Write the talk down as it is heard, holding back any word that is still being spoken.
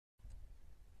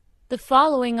The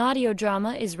following audio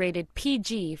drama is rated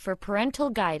PG for parental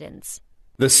guidance.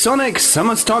 The Sonic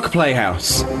Summerstock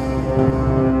Playhouse.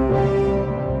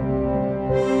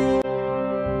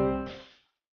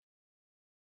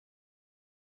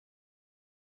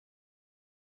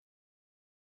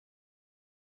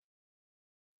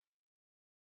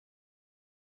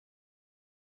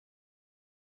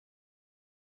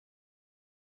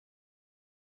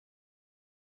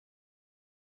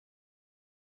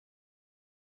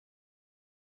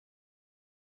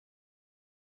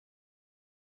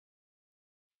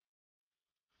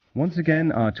 Once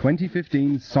again, our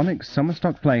 2015 Sonic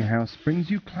Summerstock Playhouse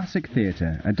brings you classic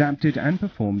theatre, adapted and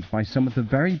performed by some of the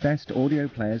very best audio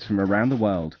players from around the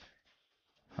world.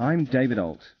 I'm David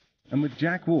Alt, and with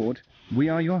Jack Ward, we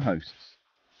are your hosts.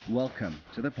 Welcome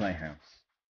to the Playhouse.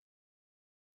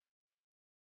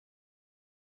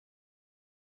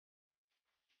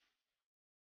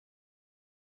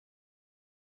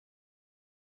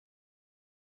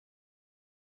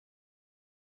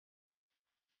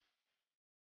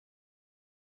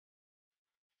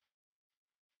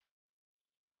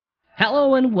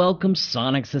 Hello and welcome,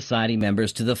 Sonic Society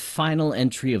members, to the final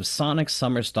entry of Sonic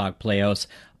Summerstock Playhouse,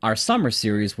 our summer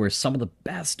series where some of the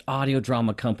best audio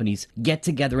drama companies get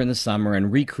together in the summer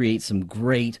and recreate some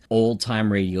great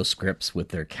old-time radio scripts with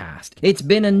their cast. It's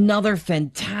been another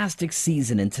fantastic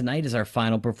season, and tonight is our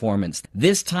final performance,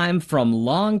 this time from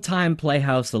longtime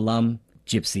Playhouse alum,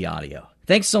 Gypsy Audio.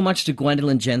 Thanks so much to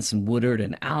Gwendolyn Jensen-Woodard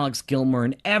and Alex Gilmer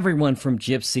and everyone from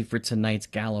Gypsy for tonight's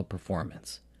gala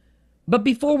performance. But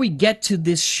before we get to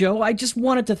this show, I just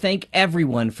wanted to thank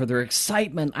everyone for their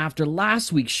excitement after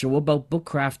last week's show about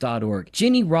bookcraft.org.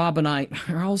 Ginny, Rob, and I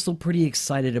are also pretty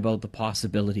excited about the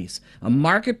possibilities. A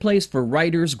marketplace for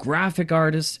writers, graphic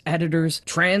artists, editors,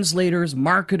 translators,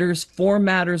 marketers,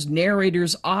 formatters,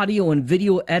 narrators, audio and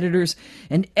video editors,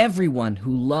 and everyone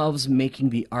who loves making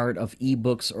the art of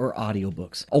ebooks or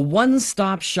audiobooks. A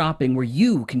one-stop shopping where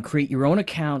you can create your own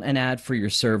account and ad for your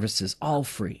services, all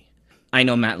free. I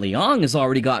know Matt Leong has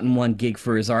already gotten one gig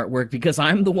for his artwork because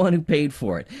I'm the one who paid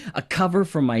for it. A cover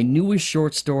for my newest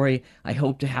short story I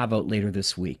hope to have out later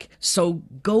this week. So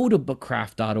go to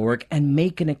bookcraft.org and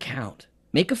make an account.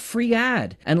 Make a free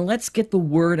ad and let's get the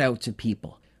word out to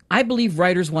people. I believe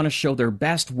writers want to show their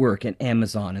best work at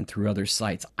Amazon and through other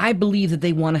sites. I believe that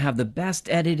they want to have the best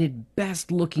edited,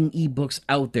 best looking ebooks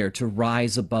out there to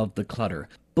rise above the clutter.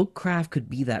 Bookcraft could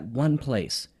be that one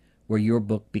place where your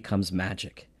book becomes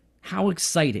magic. How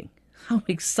exciting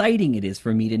it is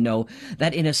for me to know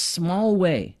that in a small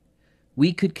way,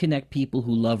 we could connect people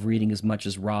who love reading as much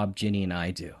as Rob, Ginny, and I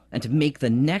do, and to make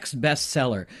the next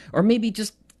bestseller, or maybe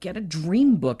just get a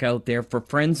dream book out there for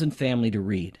friends and family to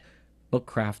read.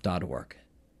 Bookcraft.org.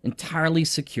 Entirely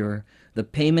secure, the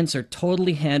payments are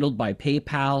totally handled by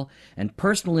PayPal, and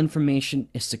personal information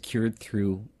is secured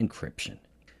through encryption.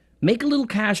 Make a little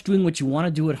cash doing what you want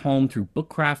to do at home through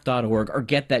bookcraft.org or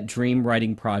get that dream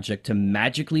writing project to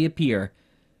magically appear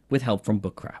with help from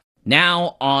Bookcraft.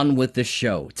 Now on with the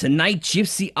show. Tonight,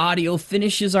 Gypsy Audio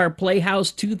finishes our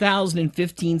Playhouse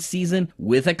 2015 season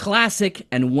with a classic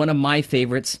and one of my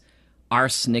favorites,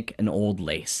 Arsenic and Old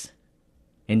Lace.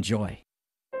 Enjoy.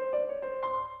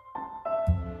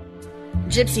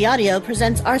 Gypsy Audio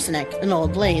presents Arsenic and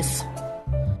Old Lace.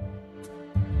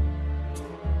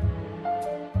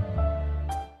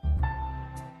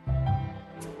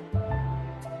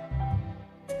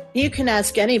 You can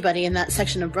ask anybody in that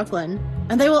section of Brooklyn,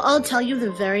 and they will all tell you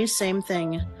the very same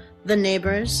thing. The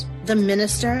neighbors, the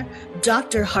minister,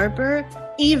 Dr. Harper,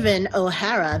 even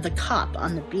O'Hara, the cop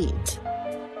on the beat.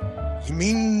 You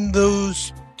mean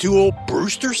those two old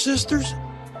Brewster sisters?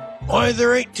 Why,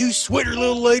 there ain't two sweeter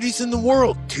little ladies in the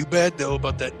world. Too bad, though,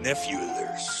 about that nephew of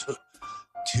theirs.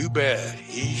 Too bad.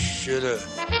 He should've...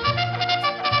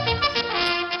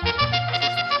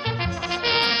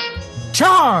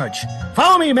 Charge!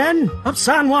 Follow me, men! Up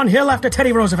San Juan Hill after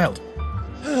Teddy Roosevelt.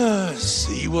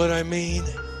 See what I mean?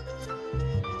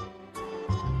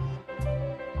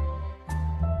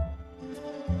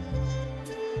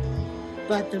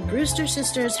 But the Brewster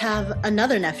sisters have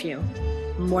another nephew,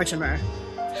 Mortimer.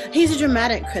 He's a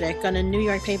dramatic critic on a New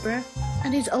York paper,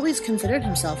 and he's always considered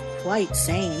himself quite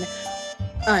sane.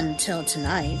 Until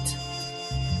tonight.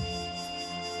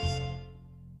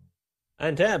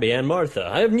 Aunt Abby, Aunt Martha,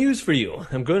 I have news for you.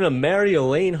 I'm going to marry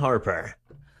Elaine Harper.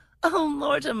 Oh,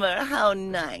 Mortimer, how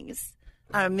nice.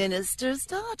 Our minister's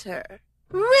daughter.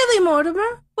 Really,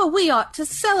 Mortimer? Well, we ought to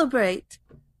celebrate.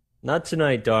 Not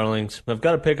tonight, darlings. I've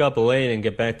got to pick up Elaine and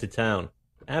get back to town.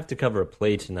 I have to cover a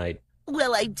play tonight.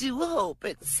 Well, I do hope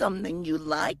it's something you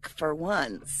like for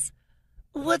once.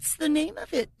 What's the name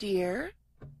of it, dear?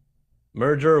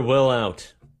 Merger will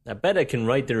out. I bet I can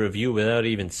write the review without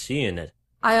even seeing it.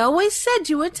 I always said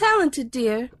you were talented,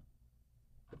 dear.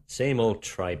 Same old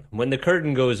tripe. When the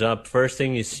curtain goes up, first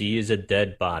thing you see is a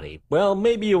dead body. Well,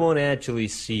 maybe you won't actually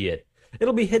see it.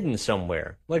 It'll be hidden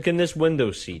somewhere, like in this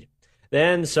window seat.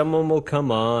 Then someone will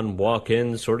come on, walk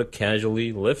in sort of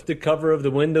casually, lift the cover of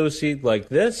the window seat like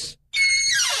this.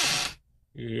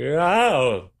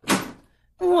 Yeah.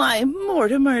 Why,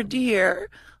 Mortimer, dear,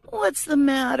 what's the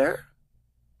matter?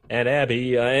 Aunt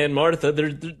Abby, Aunt Martha,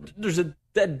 there's a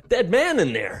dead man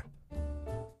in there.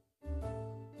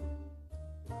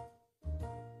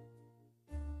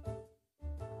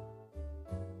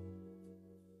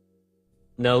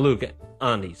 Now, Luke,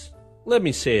 Aunties, let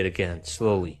me say it again,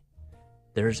 slowly.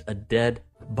 There's a dead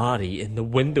body in the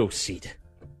window seat.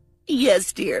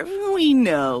 Yes, dear, we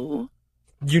know.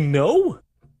 You know?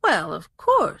 Well, of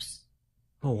course.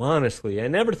 Oh, honestly, I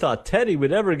never thought Teddy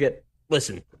would ever get...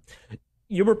 Listen,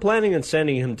 you were planning on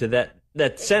sending him to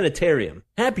that sanitarium,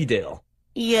 Happydale.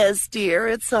 Yes, dear,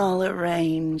 it's all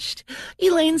arranged.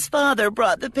 Elaine's father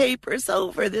brought the papers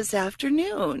over this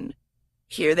afternoon.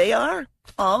 Here they are,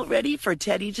 all ready for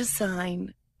Teddy to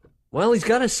sign. Well, he's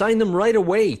got to sign them right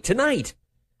away, tonight.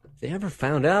 If they ever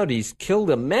found out he's killed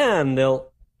a man,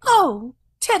 they'll... Oh,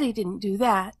 Teddy didn't do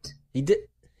that. He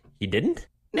didn't?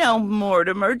 Now,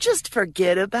 Mortimer, just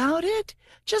forget about it.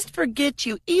 Just forget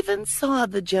you even saw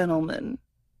the gentleman.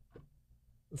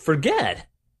 Forget?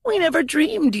 We never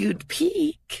dreamed you'd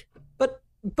peek.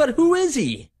 But who is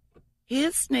he?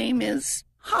 His name is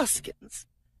Hoskins.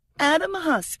 Adam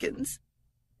Hoskins.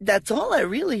 That's all I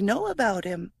really know about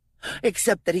him.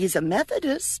 Except that he's a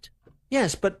Methodist.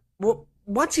 Yes, but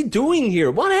what's he doing here?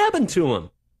 What happened to him?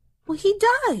 Well, he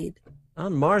died.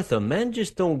 Aunt Martha, men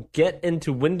just don't get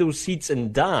into window seats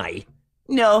and die.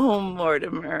 No,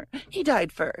 Mortimer. He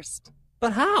died first.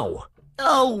 But how?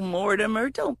 Oh, Mortimer,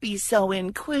 don't be so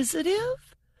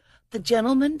inquisitive. The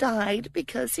gentleman died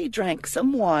because he drank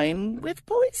some wine with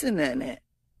poison in it.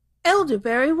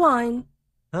 Elderberry wine.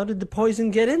 How did the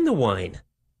poison get in the wine?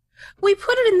 We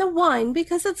put it in the wine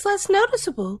because it's less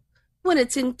noticeable. When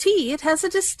it's in tea, it has a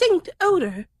distinct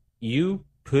odor. You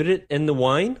put it in the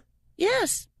wine?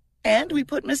 Yes, and we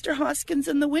put Mr. Hoskins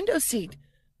in the window seat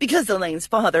because Elaine's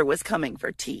father was coming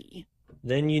for tea.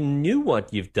 Then you knew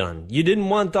what you've done. You didn't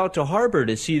want Dr. Harper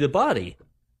to see the body.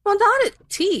 Well, not at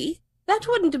tea. That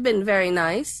wouldn't have been very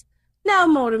nice. Now,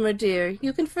 Mortimer, dear,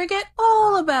 you can forget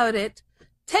all about it.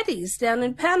 Teddy's down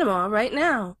in Panama right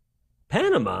now.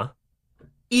 Panama?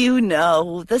 You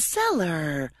know, the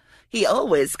cellar. He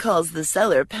always calls the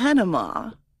cellar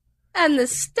Panama. And the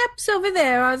steps over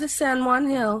there are the San Juan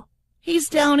Hill. He's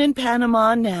down in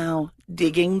Panama now,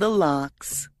 digging the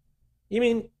locks. You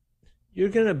mean you're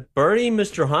going to bury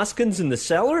Mr. Hoskins in the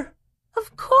cellar?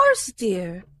 Of course,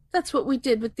 dear. That's what we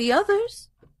did with the others.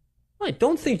 I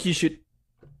don't think you should...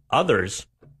 Others?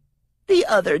 The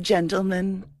other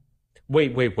gentleman.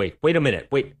 Wait a minute.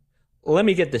 Wait, let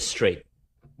me get this straight.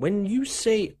 When you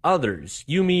say others,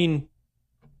 you mean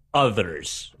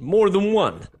others. More than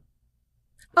one.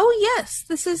 Oh, yes,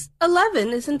 this is 11,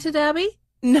 isn't it, Abby?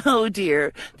 No,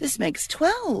 dear, this makes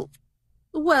 12.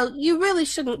 Well, you really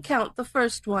shouldn't count the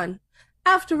first one.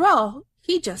 After all,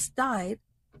 he just died.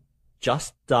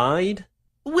 Just died?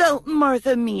 Well,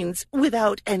 Martha means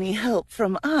without any help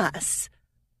from us.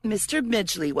 Mr.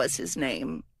 Midgley was his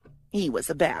name. He was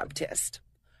a Baptist.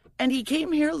 And he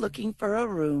came here looking for a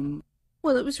room.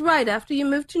 Well, it was right after you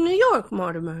moved to New York,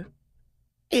 Mortimer.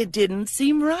 It didn't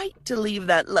seem right to leave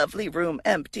that lovely room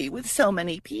empty with so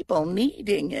many people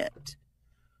needing it.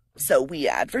 So we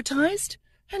advertised,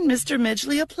 and Mr.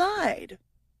 Midgley applied.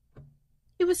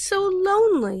 He was so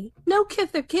lonely, no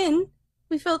kith or kin.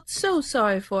 We felt so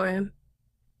sorry for him.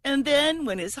 And then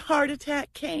when his heart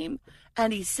attack came,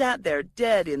 and he sat there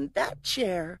dead in that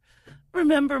chair,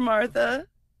 remember, Martha?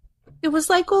 It was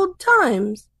like old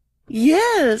times.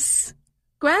 Yes.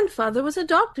 Grandfather was a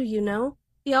doctor, you know.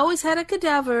 He always had a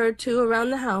cadaver or two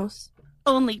around the house.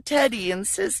 Only Teddy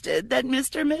insisted that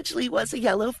Mr. Midgley was a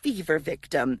yellow fever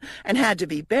victim and had to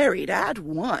be buried at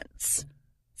once.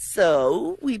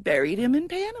 So we buried him in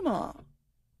Panama.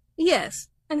 Yes,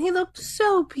 and he looked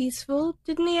so peaceful,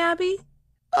 didn't he, Abby?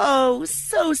 Oh,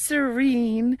 so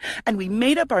serene. And we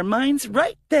made up our minds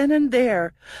right then and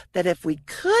there that if we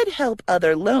could help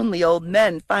other lonely old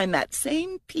men find that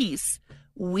same peace,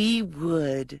 we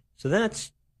would. So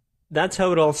that's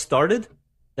how it all started?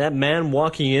 That man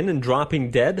walking in and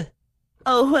dropping dead?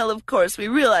 Oh, well, of course, we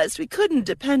realized we couldn't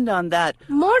depend on that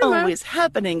Mortimer! always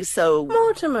happening, so...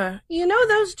 Mortimer, you know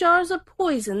those jars of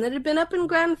poison that had been up in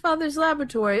Grandfather's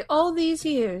laboratory all these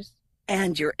years?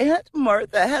 And your Aunt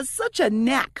Martha has such a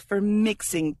knack for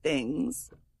mixing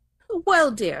things.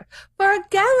 Well, dear, for a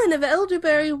gallon of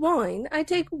elderberry wine, I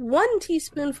take 1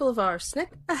 teaspoonful of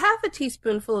arsenic, a half a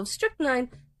teaspoonful of strychnine,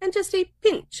 and just a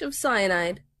pinch of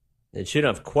cyanide. It should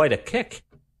have quite a kick.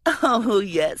 Oh,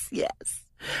 yes, yes.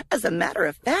 As a matter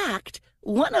of fact,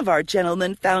 one of our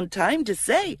gentlemen found time to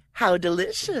say how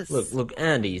delicious. Look,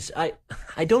 Andes, I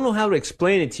don't know how to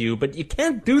explain it to you, but you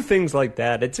can't do things like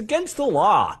that. It's against the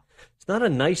law. It's not a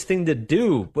nice thing to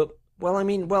do. But,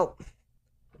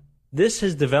 this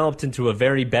has developed into a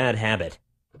very bad habit.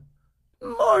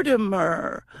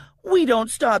 Mortimer, we don't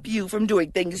stop you from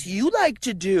doing things you like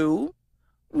to do.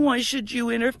 Why should you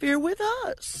interfere with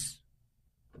us?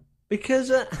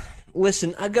 Because,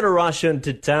 listen, I gotta rush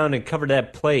into town and cover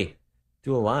that play.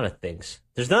 Do a lot of things.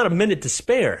 There's not a minute to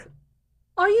spare.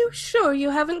 Are you sure you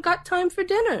haven't got time for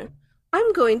dinner?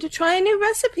 I'm going to try a new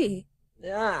recipe.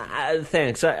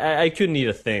 Thanks. I couldn't eat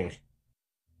a thing.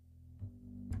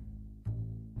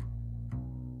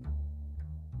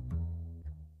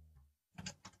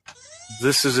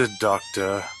 This is it,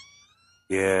 Doctor.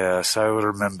 Yes, I will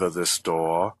remember this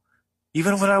door.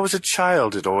 Even when I was a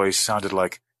child, it always sounded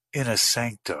like inner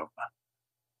sanctum.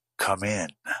 Come in.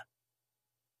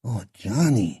 Oh,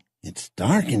 Johnny, it's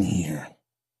dark in here.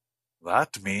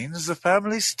 That means the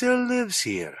family still lives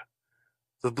here.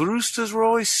 The Brewsters were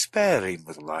always sparing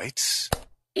with lights.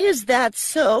 Is that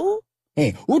so?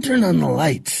 Hey, who turned on the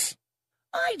lights?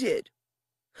 I did.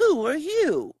 Who are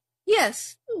you?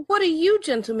 Yes, what are you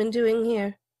gentlemen doing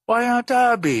here? Why, Aunt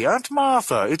Abby, Aunt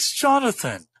Martha, it's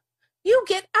Jonathan. You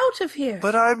get out of here.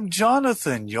 But I'm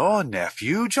Jonathan, your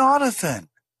nephew, Jonathan.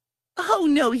 Oh,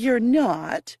 no, you're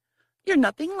not. You're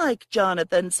nothing like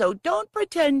Jonathan, so don't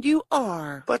pretend you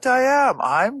are. But I am.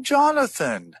 I'm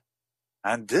Jonathan.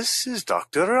 And this is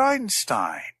Dr.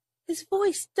 Einstein. His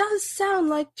voice does sound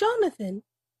like Jonathan,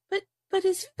 but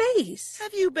his face.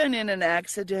 Have you been in an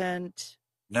accident?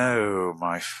 No,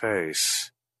 my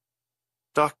face.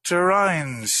 Dr.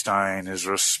 Einstein is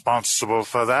responsible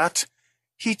for that.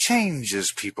 He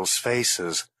changes people's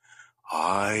faces.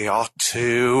 I ought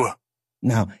to.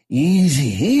 Now,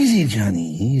 easy,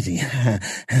 Johnny, easy.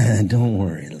 Don't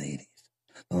worry, ladies.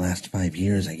 The last 5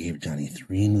 years I gave Johnny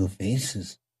 3 new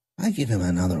faces. I give him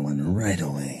another one right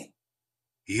away.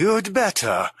 You'd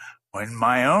better, when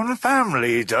my own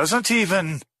family doesn't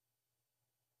even...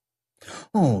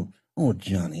 Oh,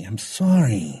 Johnny, I'm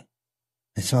sorry.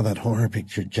 I saw that horror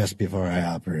picture just before I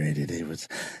operated.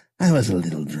 I was a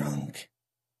little drunk.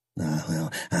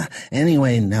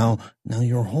 Anyway, now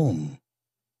you're home.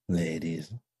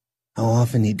 Ladies, how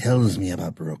often he tells me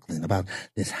about Brooklyn, about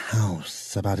this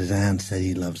house, about his aunts that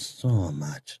he loves so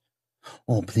much.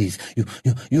 Oh, please,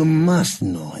 you must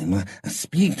know him.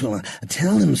 Speak to him.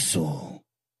 Tell him so.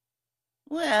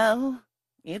 Well,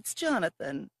 it's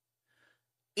Jonathan.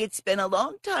 It's been a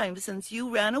long time since you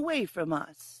ran away from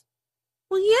us.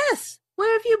 Well, yes.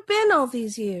 Where have you been all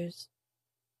these years?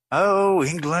 Oh,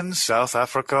 England, South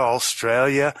Africa,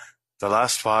 Australia. The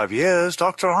last 5 years,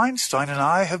 Dr. Einstein and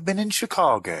I have been in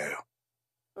Chicago.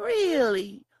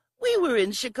 Really? We were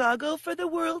in Chicago for the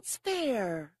World's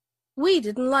Fair. We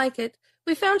didn't like it.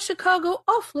 We found Chicago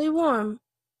awfully warm.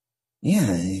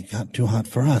 Yeah, it got too hot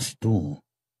for us, too.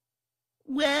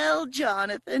 Well,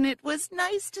 Jonathan, it was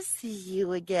nice to see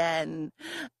you again.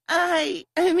 I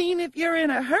mean, if you're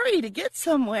in a hurry to get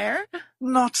somewhere.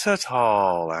 Not at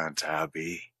all, Aunt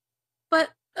Abby. But,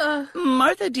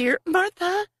 Martha, dear,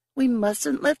 Martha, we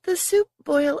mustn't let the soup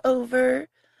boil over.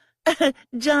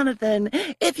 Jonathan,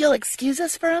 if you'll excuse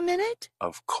us for a minute.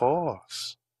 Of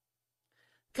course.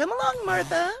 Come along,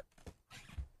 Martha.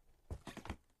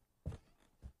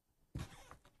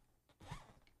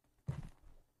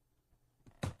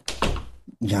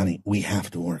 Johnny, we have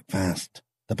to work fast.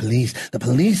 The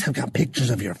police have got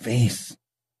pictures of your face.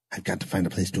 I've got to find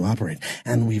a place to operate,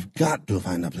 and we've got to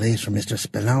find a place for Mr.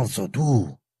 Spinalzo,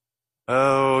 too.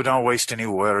 Oh, don't waste any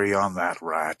worry on that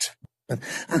rat. But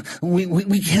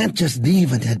we can't just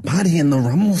leave a dead body in the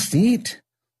rumble seat.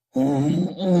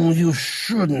 Oh, you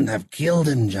shouldn't have killed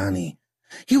him, Johnny.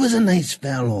 He was a nice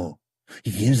fellow.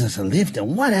 He gives us a lift,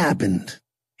 and what happened?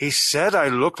 He said I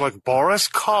looked like Boris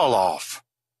Karloff.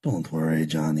 Don't worry,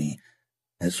 Johnny.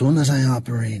 As soon as I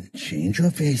operate, change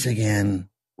your face again.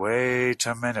 Wait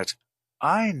a minute.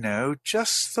 I know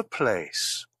just the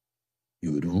place.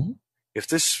 You do? If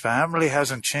this family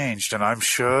hasn't changed, and I'm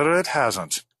sure it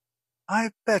hasn't,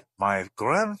 I bet my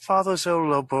grandfather's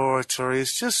old laboratory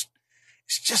is just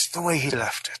the way he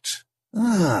left it.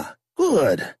 Ah,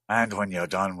 good. And when you're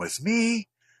done with me,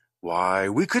 why,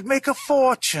 we could make a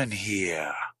fortune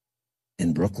here.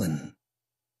 In Brooklyn.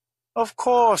 Of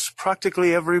course,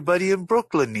 practically everybody in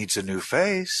Brooklyn needs a new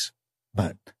face.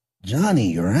 But,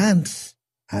 Johnny, your aunts,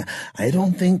 I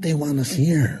don't think they want us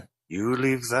here. You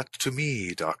leave that to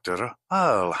me, Doctor.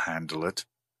 I'll handle it.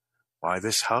 Why,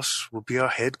 this house will be our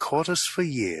headquarters for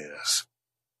years.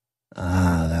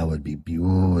 Ah, that would be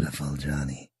beautiful,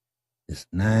 Johnny. This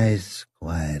nice,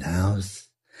 quiet house,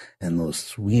 and those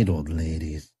sweet old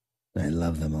ladies. I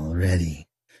love them already.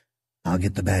 I'll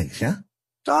get the bags, yeah?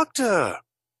 Doctor,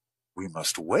 we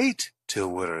must wait till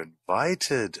we're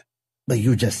invited. But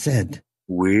you just said...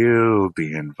 We'll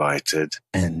be invited.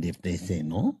 And if they say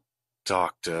no?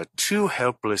 Doctor, two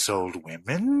helpless old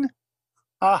women?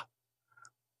 Ah,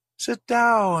 sit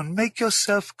down, make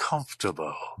yourself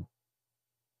comfortable.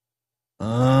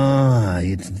 Ah,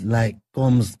 it's like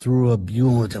comes through a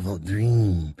beautiful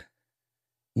dream.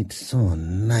 It's so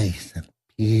nice and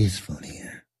peaceful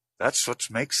here. That's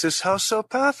what makes this house so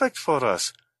perfect for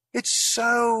us. It's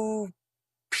so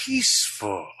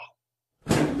peaceful.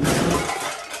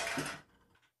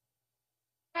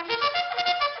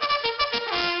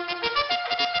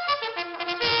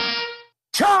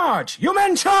 Charge! You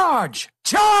men charge!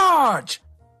 Charge!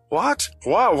 What?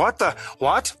 What the?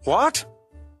 What?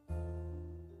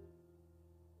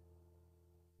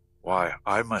 Why,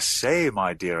 I must say,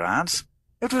 my dear aunts,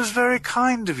 it was very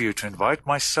kind of you to invite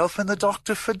myself and the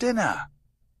doctor for dinner.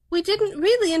 We didn't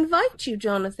really invite you,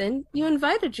 Jonathan. You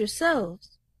invited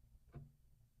yourselves.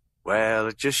 Well,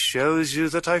 it just shows you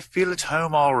that I feel at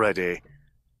home already.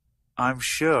 I'm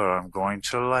sure I'm going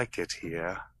to like it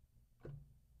here.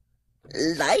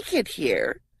 Like it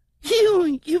here?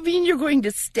 You mean you're going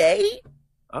to stay?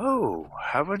 Oh,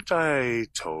 haven't I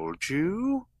told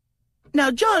you? Now,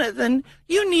 Jonathan,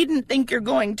 you needn't think you're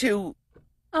going to...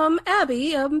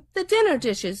 Abby, the dinner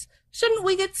dishes. Shouldn't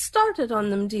we get started on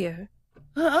them, dear?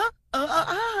 Huh?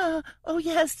 Oh,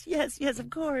 yes, of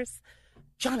course.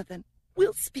 Jonathan,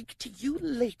 we'll speak to you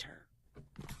later.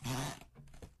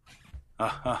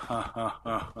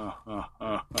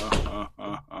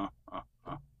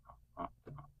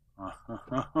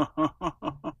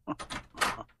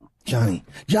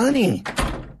 Johnny!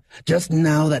 Just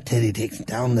now that Teddy takes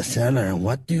down the cellar,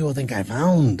 what do you think I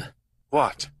found?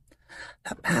 What?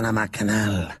 The Panama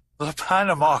Canal. The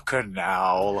Panama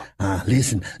Canal.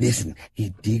 Listen.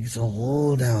 He digs a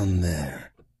hole down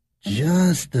there.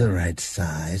 Just the right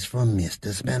size for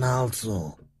Mr.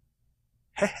 Spenalzo.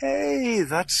 Hey,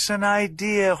 that's an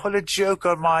idea. What a joke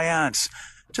on my aunts.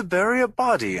 To bury a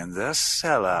body in their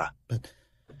cellar.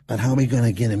 But how are we going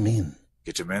to get him in?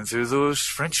 Get him in through those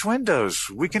French windows.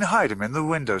 We can hide him in the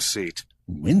window seat.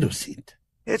 Window seat?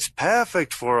 It's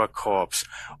perfect for a corpse.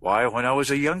 Why, when I was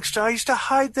a youngster, I used to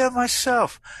hide there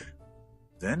myself.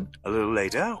 Then, a little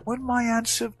later, when my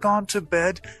aunts have gone to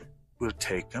bed, we'll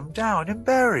take him down and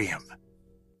bury him.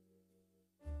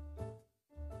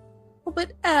 Oh,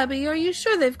 but Abby, are you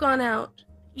sure they've gone out?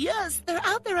 Yes, they're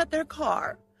out there at their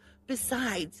car.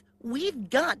 Besides, we've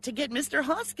got to get Mr.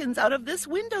 Hoskins out of this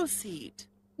window seat.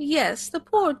 Yes, the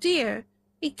poor dear.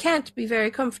 He can't be very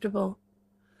comfortable.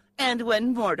 And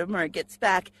when Mortimer gets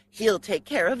back, he'll take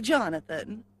care of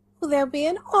Jonathan. There'll be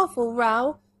an awful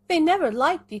row. They never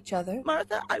liked each other.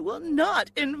 Martha, I will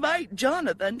not invite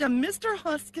Jonathan to Mr.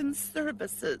 Hoskins'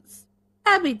 services.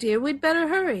 Abby, dear, we'd better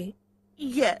hurry.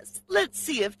 Yes, let's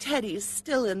see if Teddy's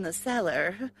still in the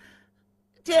cellar.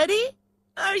 Teddy,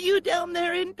 are you down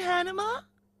there in Panama?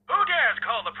 Who dares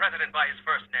call the president by his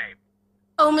first name?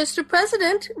 Oh, Mr.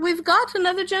 President, we've got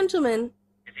another gentleman.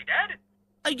 Is he dead?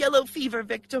 A yellow fever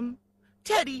victim.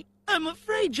 Teddy, I'm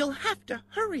afraid you'll have to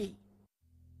hurry.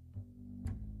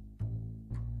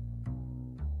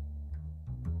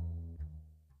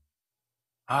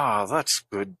 Ah, that's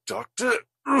good, Doctor.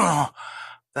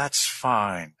 That's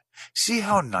fine. See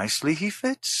how nicely he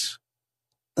fits?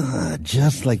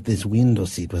 Just like this window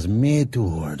seat was made to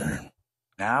order.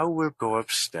 Now we'll go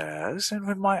upstairs, and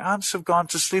when my aunts have gone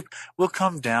to sleep, we'll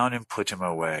come down and put him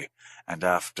away. And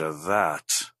after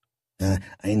that...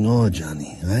 I know,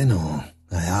 Johnny, I know.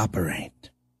 I operate.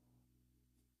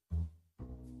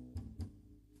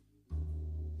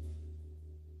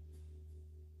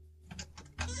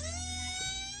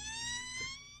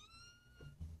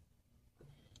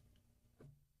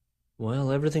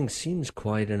 Well, everything seems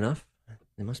quiet enough.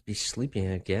 They must be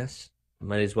sleeping, I guess.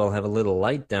 Might as well have a little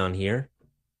light down here.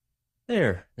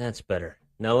 There, that's better.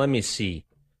 Now let me see.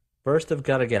 First I've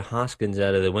got to get Hoskins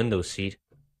out of the window seat.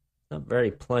 Not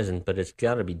very pleasant, but it's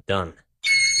got to be done.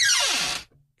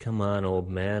 Come on, old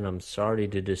man, I'm sorry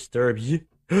to disturb you.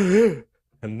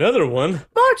 Another one?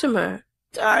 Mortimer!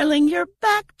 Darling, you're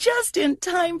back just in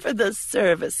time for the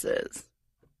services.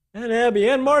 And Abby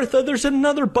and Martha, there's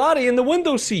another body in the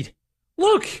window seat.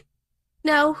 Look!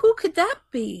 Now, who could that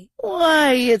be?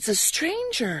 Why, it's a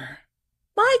stranger.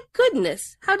 My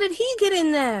goodness, how did he get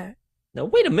in there? Now,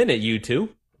 wait a minute, you two.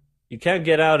 You can't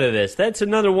get out of this. That's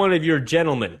another one of your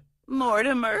gentlemen.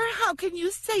 Mortimer, how can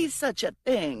you say such a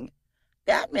thing?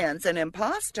 That man's an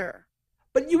imposter.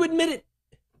 But you admitted...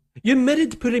 You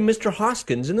admitted to putting Mr.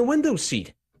 Hoskins in the window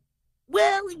seat.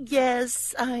 Well,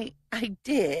 yes, I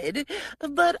did,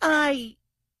 but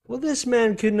Well, this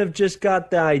man couldn't have just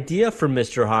got the idea from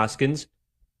Mr. Hoskins.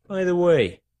 By the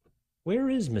way, where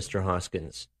is Mr.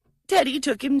 Hoskins? Teddy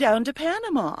took him down to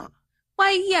Panama.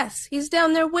 Why, yes, he's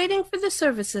down there waiting for the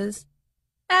services.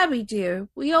 Abby, dear,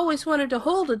 we always wanted to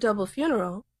hold a double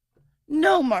funeral.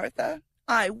 No, Martha,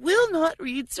 I will not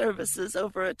read services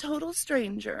over a total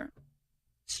stranger.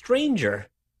 Stranger?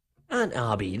 Aunt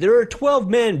Abby, there are 12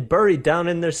 men buried down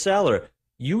in their cellar.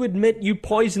 You admit you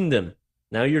poisoned them.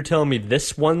 Now you're telling me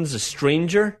this one's a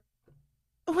stranger?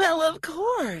 Well, of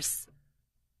course.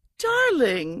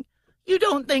 Darling, you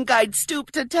don't think I'd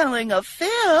stoop to telling a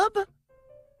fib?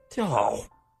 Oh.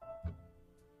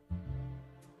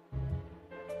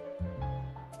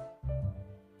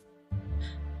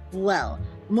 Well,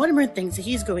 Mortimer thinks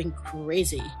he's going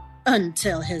crazy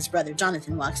until his brother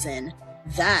Jonathan walks in.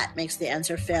 That makes the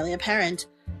answer fairly apparent,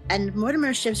 and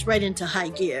Mortimer shifts right into high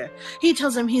gear. He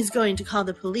tells him he's going to call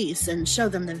the police and show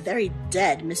them the very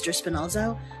dead Mr.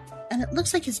 Spinalzo, and it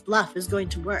looks like his bluff is going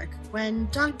to work when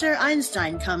Dr.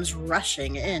 Einstein comes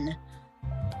rushing in.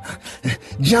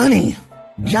 Johnny!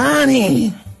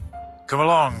 Johnny! Come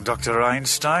along, Dr.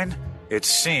 Einstein. It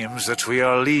seems that we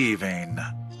are leaving.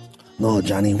 No,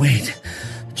 Johnny, wait.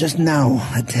 Just now,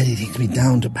 Teddy takes me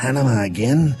down to Panama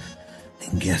again.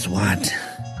 And guess what?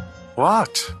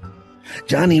 What?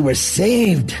 Johnny, we're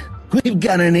saved. We've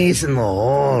got an ace in the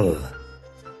hole.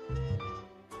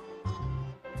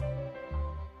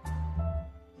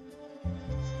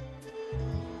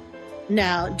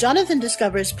 Now, Jonathan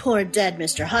discovers poor dead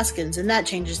Mr. Hoskins, and that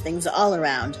changes things all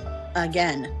around.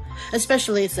 Again.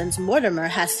 Especially since Mortimer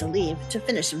has to leave to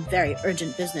finish some very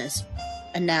urgent business.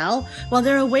 And now, while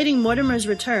they're awaiting Mortimer's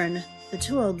return, the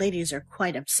two old ladies are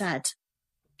quite upset.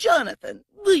 Jonathan,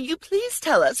 will you please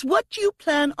tell us what you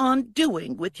plan on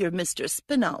doing with your Mr.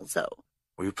 Spinalzo?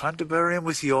 We plan to bury him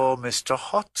with your Mr.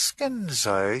 Hoskins,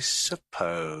 I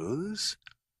suppose.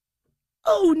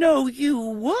 Oh, no, you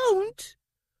won't.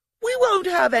 We won't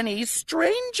have any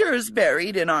strangers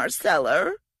buried in our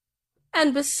cellar.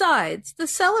 And besides, the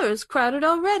cellar is crowded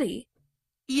already.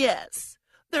 Yes,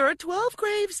 there are 12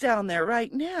 graves down there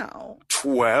right now.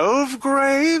 12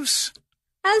 graves?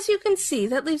 As you can see,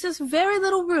 that leaves us very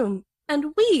little room,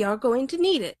 and we are going to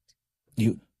need it.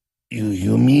 You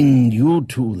mean you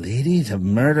two ladies have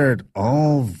murdered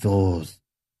all those?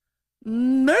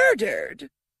 Murdered?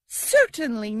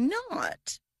 Certainly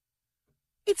not.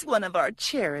 It's one of our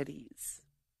charities.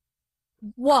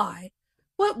 Why?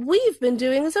 What we've been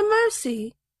doing is a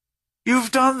mercy.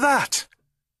 You've done that?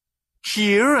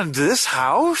 Here in this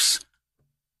house?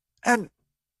 And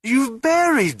you've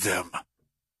buried them?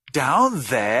 Down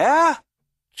there?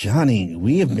 Johnny,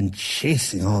 we have been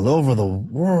chasing all over the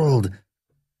world.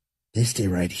 They stay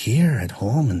right here at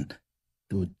home and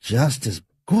do just as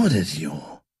good as you.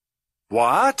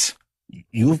 What?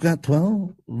 You've got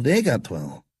 12, they got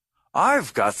 12.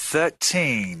 I've got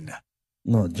 13.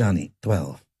 No, Johnny,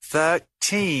 12.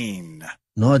 13.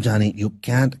 No, Johnny, you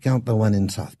can't count the one in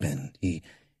South Bend. He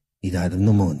died of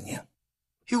pneumonia.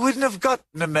 He wouldn't have got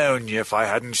pneumonia if I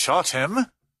hadn't shot him.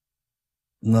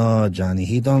 No, Johnny,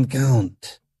 he don't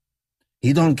count.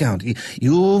 He don't count.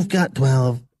 You've got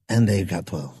 12, and they've got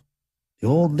 12. The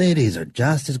old ladies are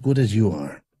just as good as you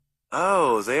are.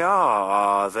 Oh, they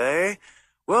are they?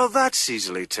 Well, that's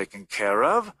easily taken care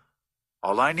of.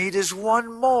 All I need is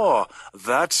one more.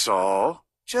 That's all.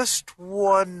 Just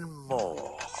one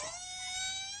more.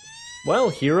 Well,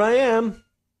 here I am.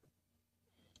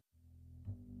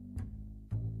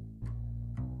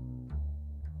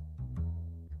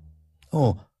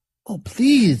 Oh,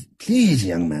 please,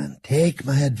 young man, take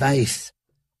my advice.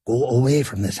 Go away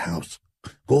from this house.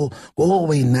 Go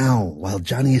away now, while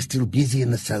Johnny is still busy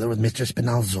in the cellar with Mr.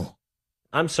 Spinalzo.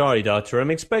 I'm sorry, Doctor. I'm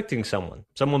expecting someone.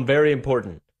 Someone very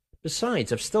important.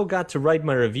 Besides, I've still got to write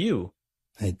my review.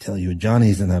 I tell you,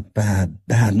 Johnny's in a bad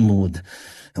mood.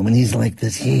 And when he's like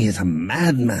this, he is a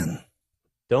madman.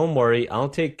 Don't worry, I'll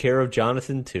take care of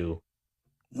Jonathan, too.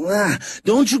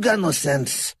 Don't you got no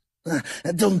sense?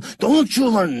 Don't you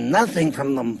learn nothing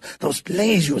from them, those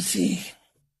plays you see?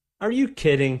 Are you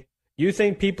kidding? You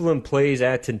think people in plays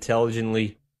act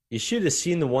intelligently? You should have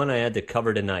seen the one I had to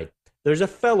cover tonight. There's a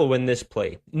fellow in this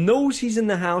play. Knows he's in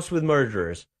the house with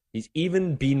murderers. He's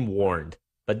even been warned.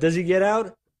 But does he get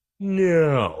out?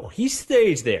 No, he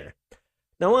stays there.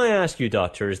 Now I ask you,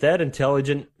 Doctor, is that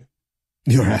intelligent?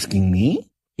 You're asking me?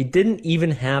 He didn't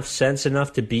even have sense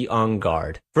enough to be on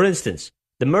guard. For instance,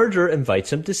 the murderer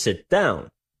invites him to sit down.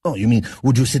 Oh, you mean,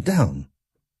 would you sit down?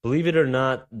 Believe it or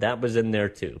not, that was in there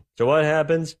too. So what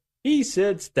happens? He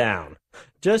sits down.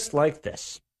 Just like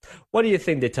this. What do you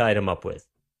think they tied him up with?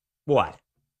 What?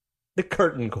 The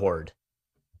curtain cord.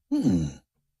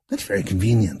 That's very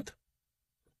convenient.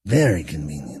 Very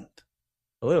convenient.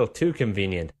 A little too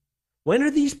convenient. When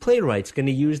are these playwrights going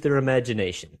to use their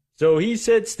imagination? So he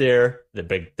sits there, the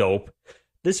big dope.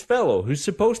 This fellow, who's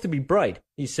supposed to be bright,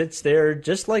 he sits there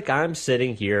just like I'm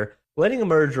sitting here, letting a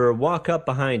murderer walk up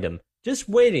behind him, just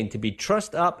waiting to be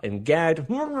trussed up and gagged.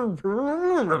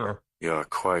 You're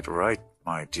quite right,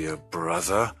 my dear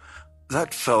brother.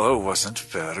 That fellow wasn't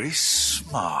very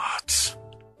smart.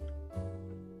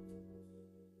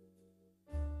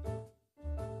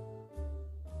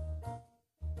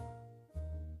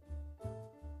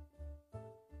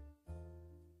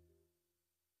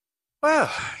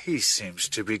 Well, he seems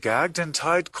to be gagged and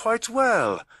tied quite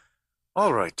well.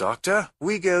 All right, Doctor,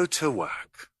 we go to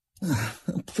work.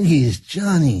 Please,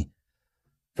 Johnny.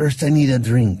 First I need a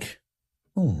drink.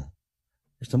 Oh,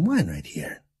 there's some wine right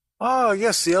here. Ah,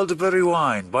 yes, the elderberry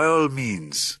wine, by all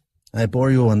means. I pour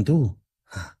you one too.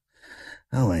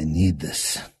 How I need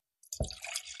this.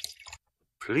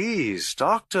 Please,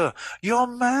 Doctor, your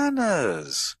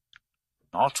manners.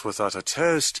 Not without a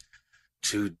toast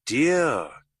to dear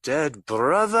dead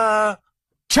brother.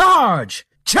 Charge!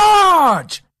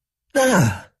 Charge!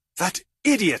 That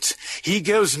idiot! He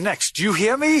goes next. You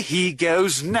hear me? He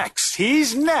goes next.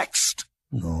 He's next.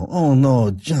 No, oh no,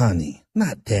 Johnny,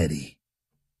 not Teddy.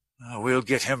 We'll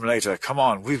get him later. Come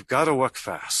on, we've got to work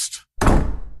fast.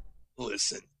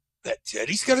 Listen, that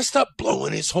Teddy's got to stop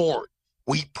blowing his horn.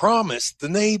 We promised the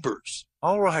neighbors.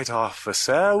 All right,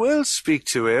 officer, we'll speak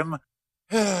to him.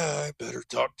 I better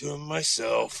talk to him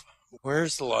myself.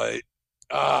 Where's the light?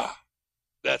 Ah,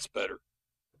 that's better.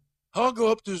 I'll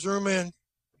go up to his room and...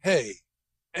 Hey,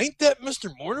 ain't that Mr.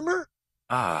 Mortimer?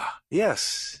 Ah,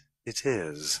 yes, it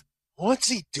is. What's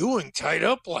he doing tied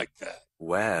up like that?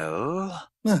 Well...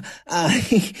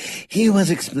 He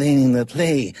was explaining the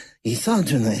play. He saw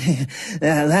tonight.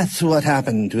 That's what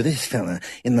happened to this fella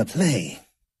in the play.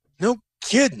 No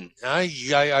kidding.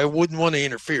 I wouldn't want to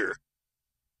interfere.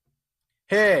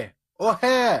 Hey, oh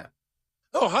hey.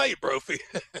 Oh, hi, Brophy.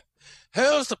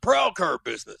 How's the prowl car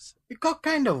business? It got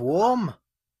kind of warm.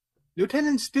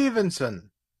 Lieutenant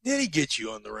Stevenson. Did he get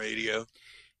you on the radio?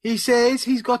 He says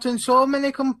he's gotten so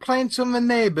many complaints from the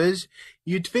neighbors,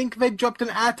 you'd think they dropped an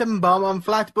atom bomb on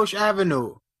Flatbush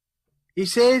Avenue. He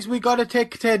says we gotta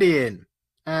take Teddy in.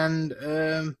 And,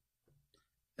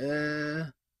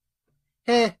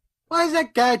 hey, why is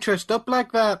that guy dressed up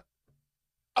like that?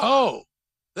 Oh,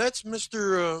 that's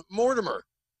Mr. Mortimer.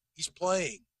 He's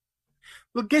playing.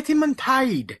 Well, get him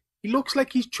untied. He looks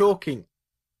like he's choking.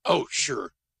 Oh,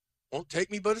 sure. Won't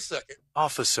take me but a second.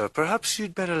 Officer, perhaps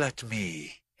you'd better let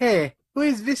me. Hey, who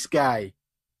is this guy?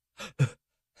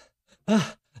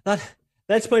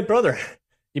 That's my brother.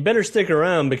 You better stick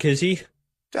around because he...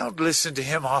 Don't listen to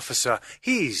him, officer.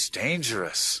 He's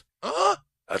dangerous. Huh?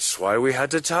 That's why we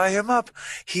had to tie him up.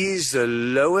 He's the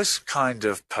lowest kind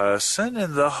of person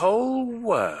in the whole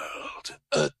world.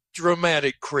 A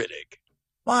dramatic critic.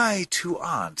 My two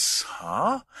aunts,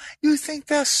 huh? You think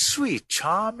they're sweet,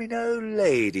 charming old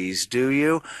ladies, do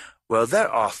you? Well, there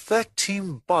are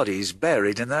 13 bodies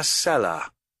buried in their cellar.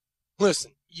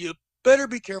 Listen, you better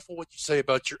be careful what you say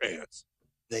about your aunts.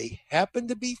 They happen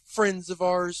to be friends of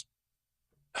ours.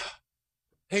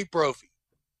 Hey, Brophy,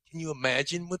 can you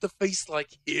imagine with a face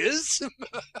like his?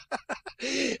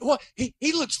 Well,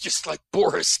 he looks just like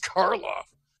Boris Karloff.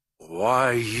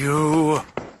 Why, you...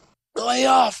 Lay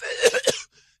off.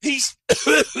 He's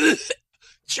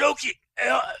choking.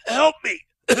 Help me.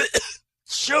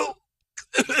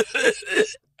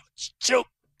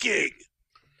 Choking.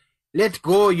 Let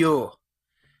go, you.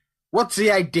 What's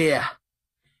the idea?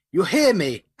 You hear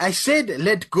me? I said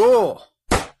let go.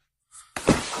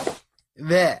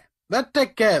 There. That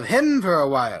take care of him for a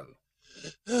while.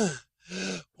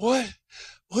 What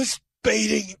was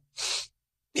baiting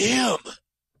him?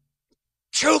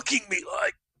 Choking me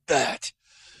like that?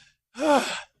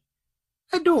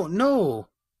 I don't know.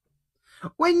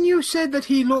 When you said that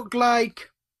he looked like...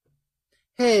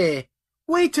 Hey,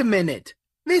 wait a minute.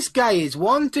 This guy is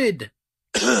wanted.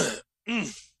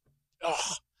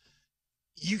 Oh,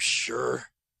 you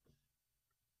sure?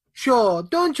 Sure,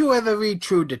 don't you ever read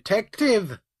True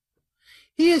Detective?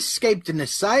 He escaped an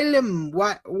asylum.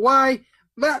 Why,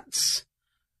 that's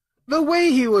The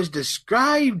way he was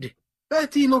described,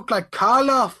 bet he looked like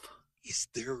Karloff. Is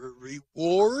there a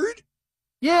reward?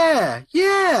 Yeah.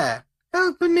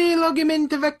 Helping me lug him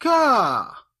into the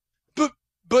car.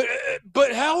 But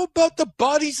how about the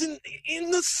bodies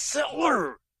in the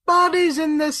cellar? Bodies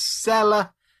in the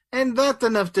cellar. Ain't that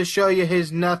enough to show you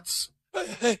his nuts?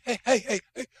 Hey.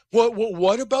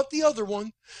 What about the other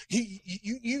one?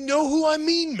 You know who I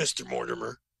mean, Mr.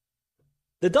 Mortimer.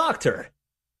 The doctor.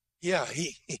 Yeah,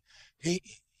 he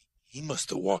must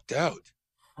have walked out.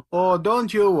 Oh,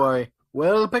 don't you worry.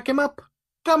 We'll pick him up.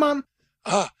 Come on.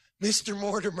 Mr.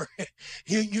 Mortimer,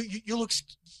 you'll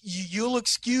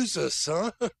excuse us,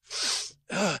 huh?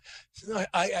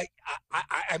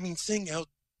 I mean, saying how,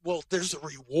 well, there's a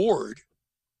reward.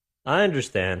 I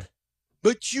understand.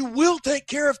 But you will take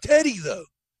care of Teddy, though.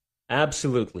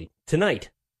 Absolutely. Tonight.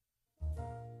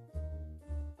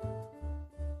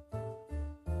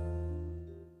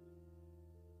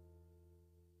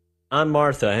 I'm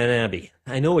Martha and Abby.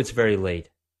 I know it's very late,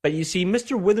 but you see,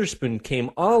 Mr. Witherspoon came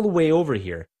all the way over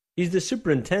here. He's the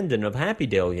superintendent of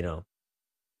Happydale, you know.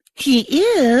 He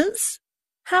is?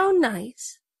 How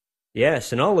nice.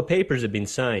 Yes, and all the papers have been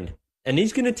signed. And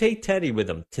he's going to take Teddy with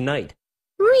him tonight.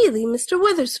 Really, Mr.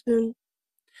 Witherspoon?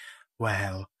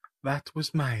 Well, that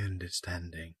was my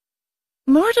understanding.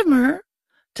 Mortimer,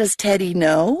 does Teddy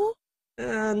know?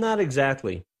 Not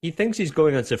exactly. He thinks he's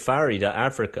going on safari to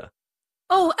Africa.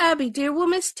 Oh, Abby, dear, we'll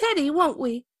miss Teddy, won't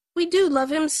we? We do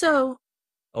love him so.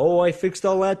 Oh, I fixed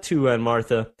all that too, Aunt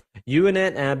Martha. You and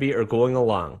Aunt Abby are going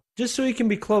along, just so you can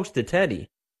be close to Teddy.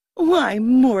 Why,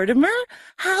 Mortimer,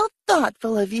 how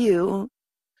thoughtful of you.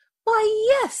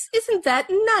 Why, yes, isn't that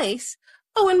nice?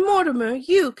 Oh, and Mortimer,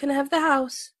 you can have the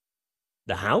house.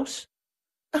 The house?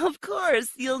 Of course,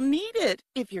 you'll need it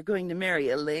if you're going to marry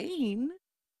Elaine.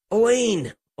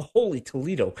 Elaine! Holy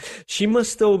Toledo. She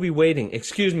must still be waiting.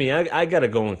 Excuse me, I gotta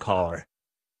go and call her.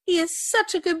 He is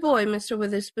such a good boy, Mr.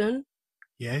 Witherspoon.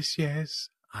 Yes,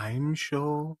 I'm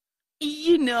sure.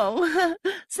 You know,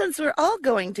 since we're all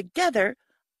going together,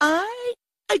 I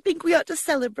think we ought to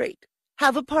celebrate.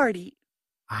 Have a party.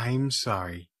 I'm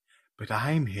sorry, but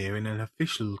I'm here in an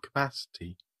official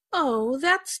capacity. Oh,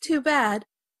 that's too bad.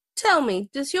 Tell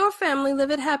me, does your family live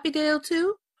at Happydale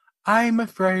too? I'm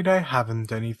afraid I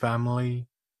haven't any family.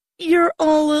 You're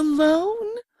all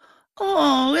alone?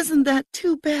 Oh, isn't that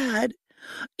too bad?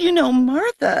 You know,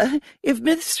 Martha, if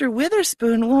Mr.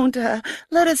 Witherspoon won't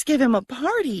let us give him a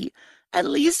party, at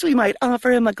least we might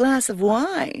offer him a glass of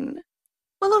wine.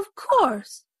 Well, of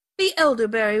course. The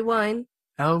elderberry wine.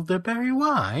 Elderberry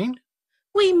wine?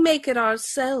 We make it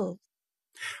ourselves.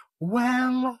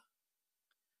 Well,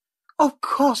 of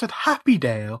course at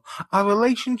Happydale our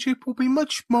relationship will be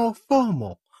much more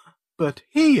formal. But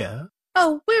here...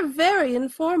 Oh, we're very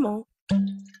informal.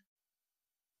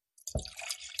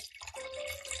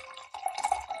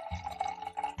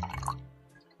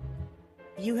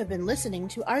 You have been listening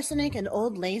to Arsenic and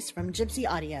Old Lace from Gypsy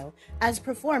Audio, as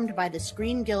performed by the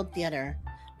Screen Guild Theatre,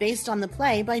 based on the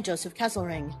play by Joseph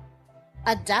Kesselring.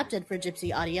 Adapted for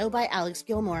Gypsy Audio by Alex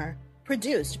Gilmore.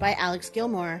 Produced by Alex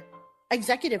Gilmore.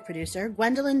 Executive producer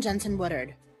Gwendolyn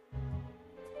Jensen-Woodard.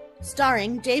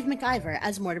 Starring Dave McIver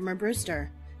as Mortimer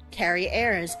Brewster, Carrie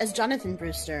Ayres as Jonathan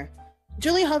Brewster,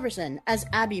 Julie Hoverson as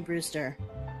Abby Brewster,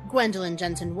 Gwendolyn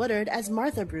Jensen-Woodard as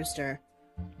Martha Brewster,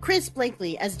 Chris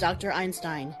Blakely as Dr.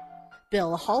 Einstein,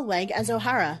 Bill Hallweg as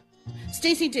O'Hara,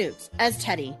 Stacey Dukes as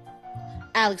Teddy,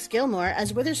 Alex Gilmore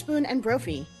as Witherspoon and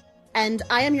Brophy, and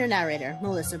I am your narrator,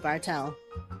 Melissa Bartell.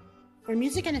 For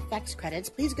music and effects credits,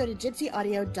 please go to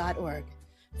gypsyaudio.org.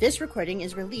 This recording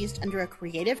is released under a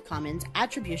Creative Commons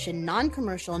Attribution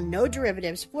Non-Commercial No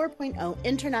Derivatives 4.0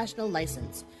 International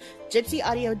License.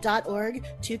 gypsyaudio.org,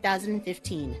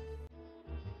 2015.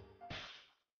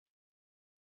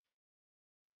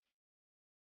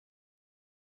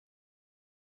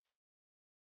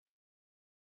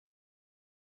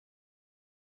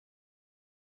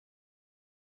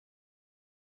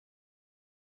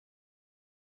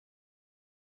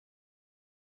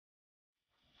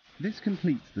 This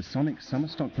completes the Sonic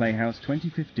Summerstock Playhouse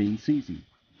 2015 season.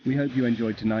 We hope you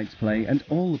enjoyed tonight's play and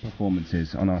all the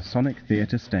performances on our Sonic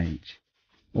Theatre stage.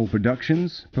 All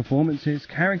productions, performances,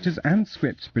 characters and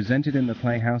scripts presented in the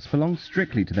Playhouse belong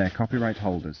strictly to their copyright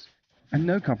holders, and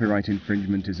no copyright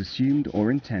infringement is assumed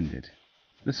or intended.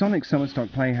 The Sonic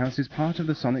Summerstock Playhouse is part of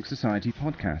the Sonic Society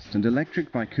podcast and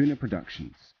Electric Vicuna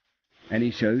Productions. Any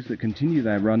shows that continue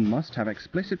their run must have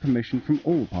explicit permission from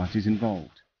all parties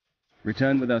involved.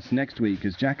 Return with us next week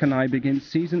as Jack and I begin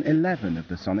Season 11 of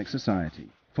the Sonic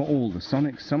Society. For all the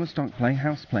Sonic Summerstock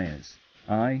Playhouse players,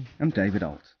 I am David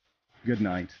Alt. Good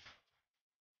night.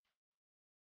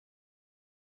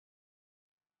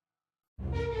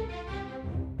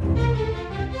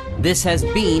 This has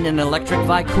been an Electric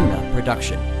Vicuna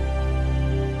production.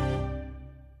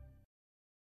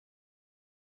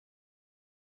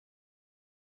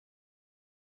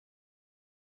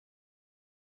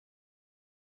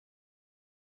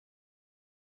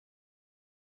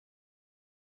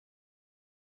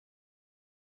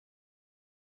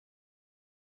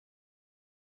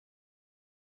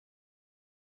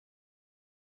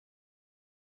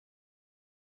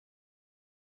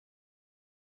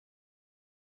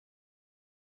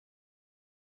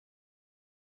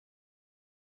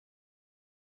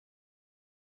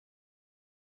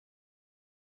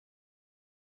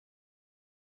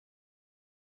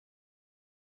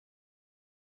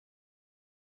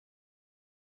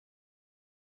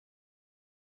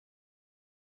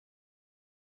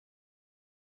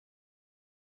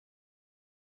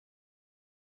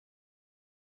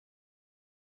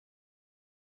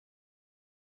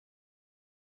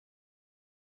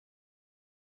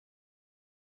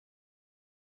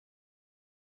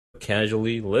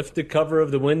 Casually lift the cover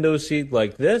of the window seat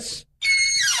like this.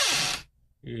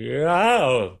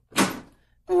 Yeah.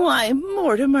 Why,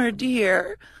 Mortimer,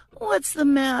 dear, what's the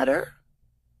matter?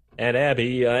 Aunt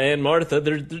Abby, Aunt Martha,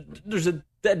 there's a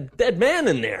dead man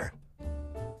in there.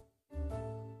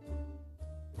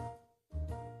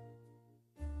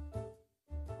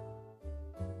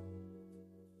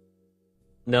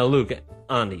 Now, Luke,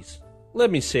 aunties,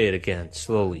 let me say it again,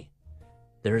 slowly.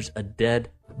 There's a dead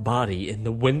body in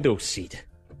the window seat.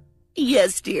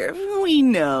 Yes, dear, we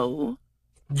know.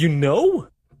 You know?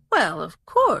 Well, of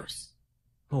course.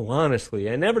 Oh,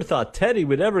 honestly, I never thought Teddy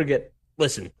would ever get...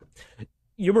 Listen,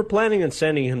 you were planning on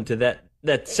sending him to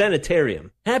that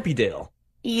sanitarium, Happydale.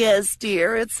 Yes,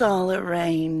 dear, it's all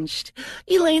arranged.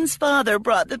 Elaine's father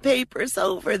brought the papers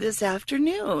over this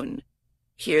afternoon.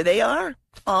 Here they are,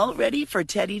 all ready for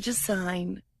Teddy to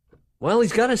sign. Well,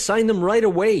 he's got to sign them right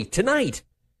away, tonight.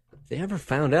 If they ever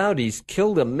found out he's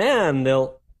killed a man,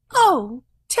 they'll... Oh,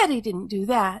 Teddy didn't do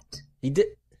that. He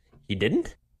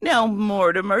didn't? Now,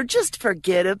 Mortimer, just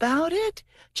forget about it.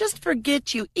 Just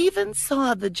forget you even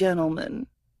saw the gentleman.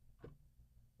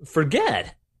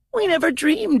 Forget? We never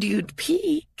dreamed you'd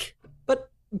peek.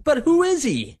 But who is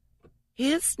he?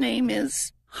 His name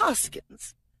is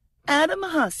Hoskins. Adam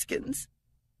Hoskins.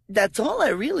 That's all I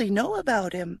really know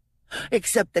about him.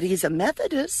 Except that he's a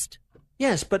Methodist.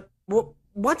 Yes, but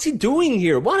what's he doing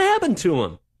here? What happened to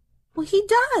him? Well, he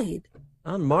died.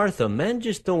 Aunt Martha, men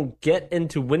just don't get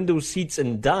into window seats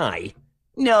and die.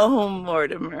 No,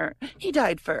 Mortimer. He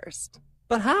died first.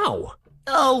 But how?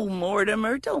 Oh,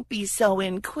 Mortimer, don't be so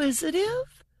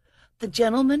inquisitive. The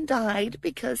gentleman died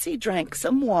because he drank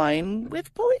some wine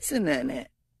with poison in it.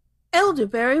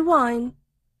 Elderberry wine.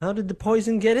 How did the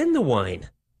poison get in the wine?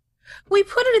 We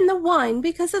put it in the wine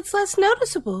because it's less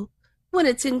noticeable. When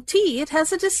it's in tea, it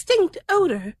has a distinct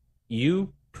odor.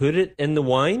 You put it in the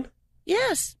wine?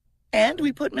 Yes, and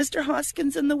we put Mr.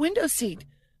 Hoskins in the window seat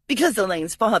because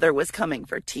Elaine's father was coming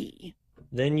for tea.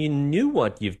 Then you knew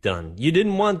what you've done. You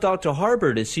didn't want Dr.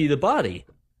 Harper to see the body.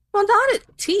 Well, not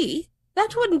at tea.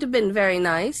 That wouldn't have been very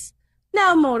nice.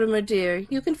 Now, Mortimer, dear,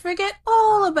 you can forget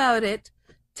all about it.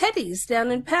 Teddy's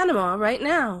down in Panama right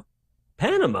now.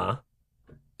 Panama?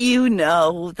 You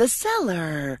know, the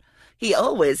cellar. He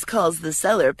always calls the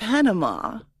cellar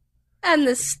Panama. And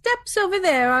the steps over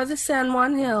there are the San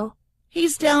Juan Hill.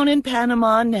 He's down in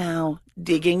Panama now,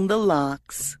 digging the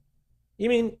locks. You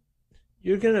mean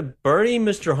you're going to bury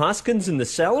Mr. Hoskins in the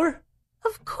cellar?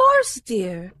 Of course,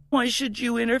 dear. Why should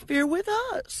you interfere with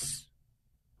us?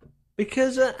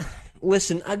 Because,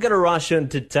 listen, I gotta rush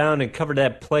into town and cover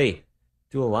that play.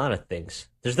 Do a lot of things.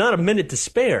 There's not a minute to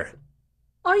spare.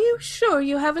 Are you sure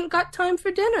you haven't got time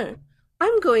for dinner?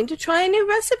 I'm going to try a new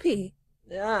recipe.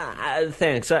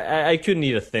 Thanks. I couldn't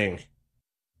eat a thing.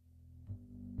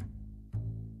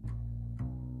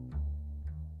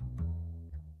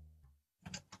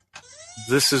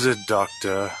 This is it,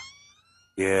 Doctor.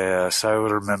 Yes, I will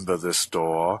remember this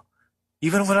door.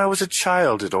 Even when I was a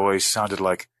child, it always sounded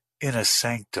like in a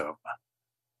sanctum.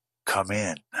 Come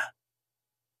in.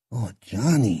 Oh,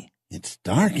 Johnny, it's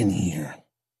dark in here.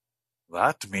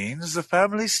 That means the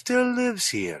family still lives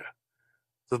here.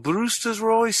 The Brewsters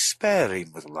were always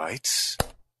sparing with lights.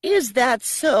 Is that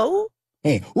so?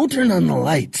 Hey, who turned on the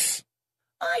lights?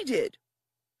 I did.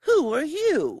 Who are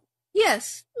you?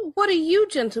 Yes, what are you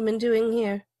gentlemen doing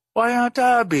here? Why, Aunt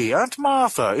Abby, Aunt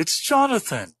Martha, it's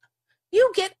Jonathan.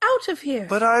 You get out of here.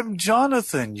 But I'm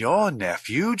Jonathan, your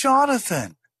nephew,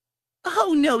 Jonathan.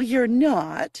 Oh, no, you're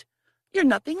not. You're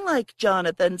nothing like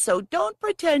Jonathan, so don't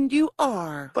pretend you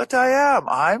are. But I am.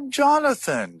 I'm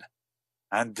Jonathan.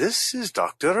 And this is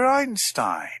Dr.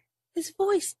 Einstein. His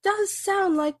voice does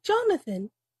sound like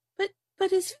Jonathan,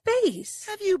 but his face.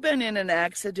 Have you been in an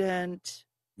accident?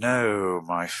 No,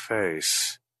 my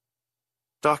face.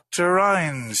 Dr.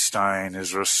 Einstein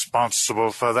is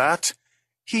responsible for that.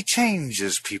 He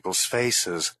changes people's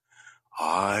faces.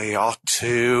 I ought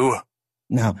to.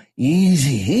 Now,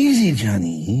 easy,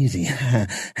 Johnny, easy.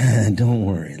 Don't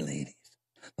worry, ladies.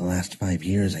 The last 5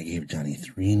 years I gave Johnny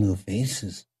 3 new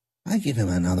faces. I give him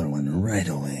another one right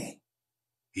away.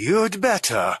 You'd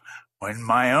better, when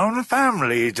my own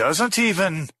family doesn't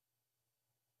even...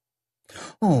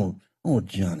 Oh,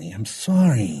 Johnny, I'm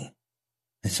sorry.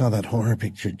 I saw that horror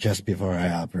picture just before I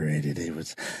operated.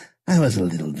 I was a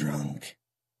little drunk.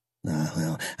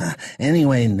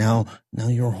 Anyway, now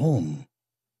you're home,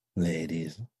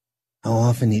 ladies. How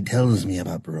often he tells me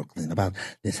about Brooklyn, about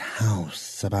this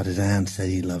house, about his aunts that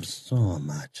he loves so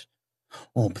much.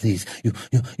 Oh, please,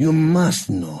 you must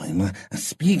know him.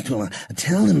 Speak to him.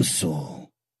 Tell him so.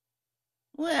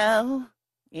 Well,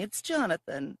 it's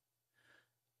Jonathan.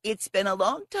 It's been a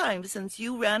long time since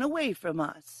you ran away from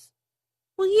us.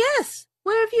 Well, yes.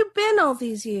 Where have you been all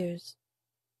these years?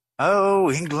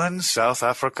 Oh, England, South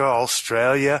Africa,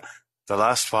 Australia. The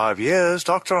last 5 years,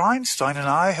 Dr. Einstein and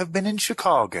I have been in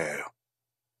Chicago.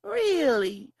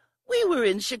 Really? We were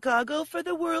in Chicago for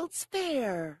the World's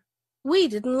Fair. We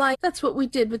didn't like... That's what we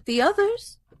did with the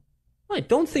others. I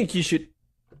don't think you should...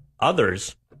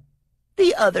 Others?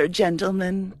 The other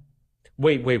gentlemen.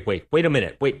 Wait a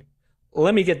minute. Wait.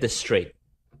 Let me get this straight.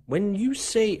 When you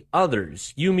say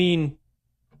others, you mean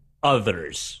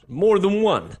others. More than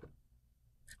one.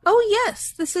 Oh,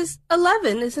 yes. This is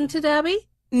 11, isn't it, Abby?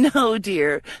 No,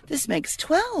 dear. This makes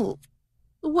 12.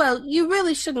 Well, you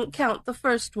really shouldn't count the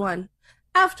first one.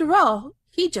 After all,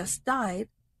 he just died.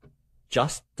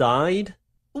 Just died?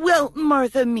 Well,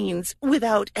 Martha means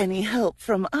without any help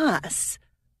from us.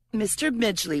 Mr.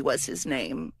 Midgley was his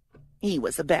name. He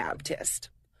was a Baptist.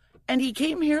 And he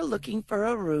came here looking for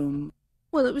a room.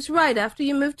 Well, it was right after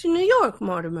you moved to New York,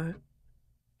 Mortimer.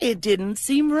 It didn't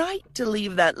seem right to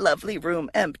leave that lovely room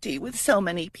empty with so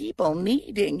many people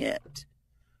needing it.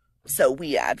 So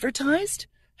we advertised,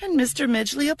 and Mr.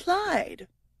 Midgley applied.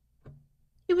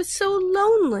 He was so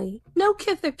lonely. No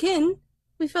kith or kin.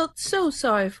 We felt so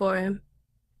sorry for him.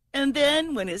 And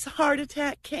then when his heart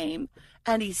attack came,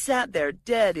 and he sat there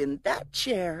dead in that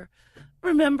chair,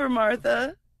 remember,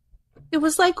 Martha? It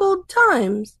was like old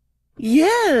times.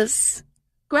 Yes.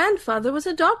 Grandfather was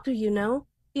a doctor, you know.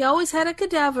 He always had a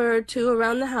cadaver or two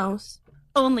around the house.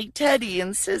 Only Teddy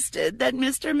insisted that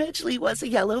Mr. Midgley was a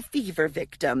yellow fever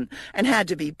victim and had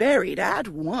to be buried at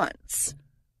once.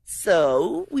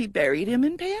 So we buried him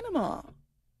in Panama.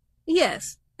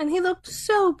 Yes, and he looked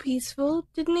so peaceful,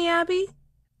 didn't he, Abby?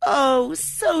 Oh,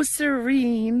 so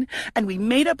serene. And we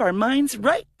made up our minds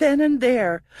right then and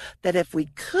there that if we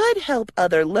could help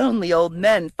other lonely old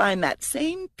men find that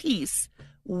same peace,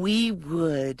 we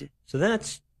would. So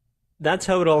that's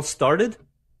how it all started?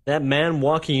 That man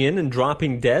walking in and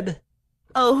dropping dead?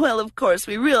 Oh, well, of course,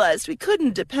 we realized we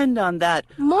couldn't depend on that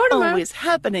Mortimer. always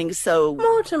happening, so...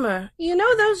 Mortimer, you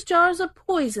know those jars of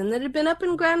poison that had been up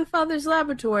in Grandfather's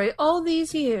laboratory all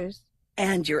these years?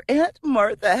 And your Aunt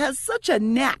Martha has such a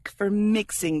knack for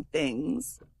mixing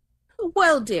things.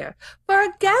 Well, dear, for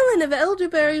a gallon of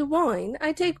elderberry wine,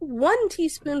 I take 1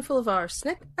 teaspoonful of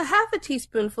arsenic, a half a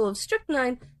teaspoonful of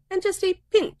strychnine, and just a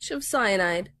pinch of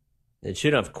cyanide. It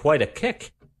should have quite a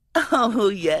kick. Oh,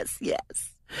 yes.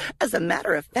 As a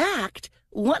matter of fact,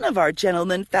 one of our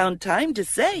gentlemen found time to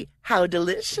say how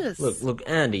delicious. Look,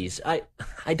 Andes, I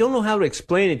don't know how to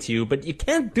explain it to you, but you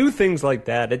can't do things like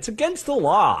that. It's against the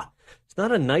law. It's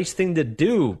not a nice thing to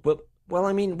do.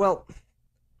 Well,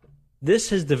 this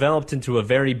has developed into a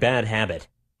very bad habit.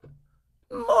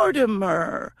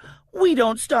 Mortimer, we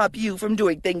don't stop you from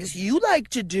doing things you like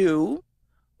to do.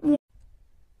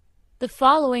 The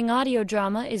following audio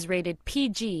drama is rated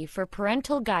PG for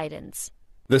parental guidance.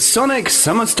 The Sonic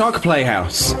Summerstock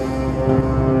Playhouse.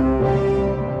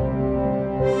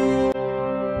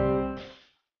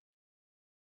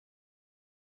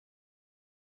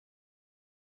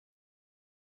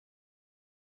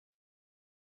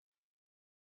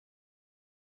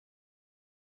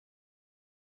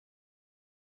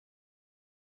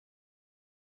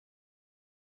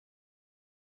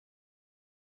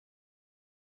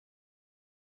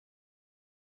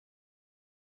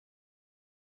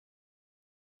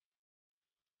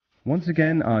 Once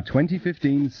again, our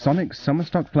 2015 Sonic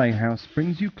Summerstock Playhouse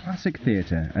brings you classic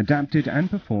theatre, adapted and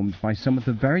performed by some of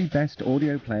the very best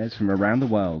audio players from around the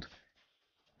world.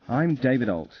 I'm David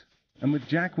Alt, and with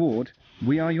Jack Ward,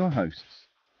 we are your hosts.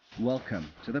 Welcome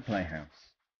to the Playhouse.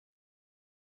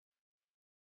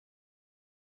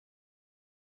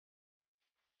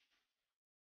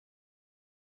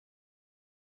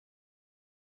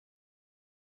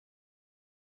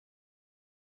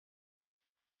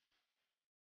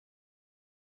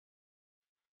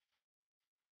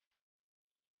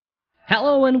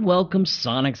 Hello and welcome,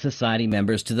 Sonic Society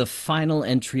members, to the final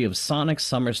entry of Sonic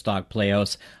Summerstock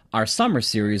Playhouse, our summer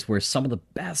series where some of the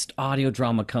best audio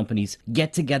drama companies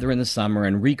get together in the summer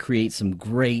and recreate some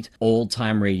great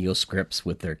old-time radio scripts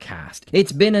with their cast.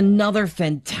 It's been another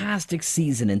fantastic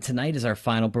season, and tonight is our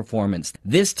final performance,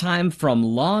 this time from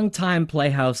longtime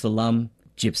Playhouse alum,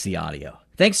 Gypsy Audio.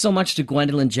 Thanks so much to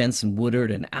Gwendolyn Jensen-Woodard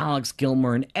and Alex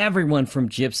Gilmer and everyone from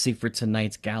Gypsy for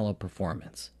tonight's gala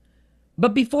performance.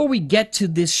 But before we get to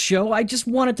this show, I just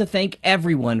wanted to thank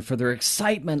everyone for their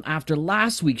excitement after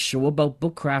last week's show about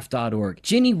bookcraft.org.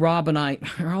 Ginny, Rob, and I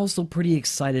are also pretty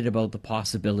excited about the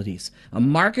possibilities. A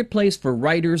marketplace for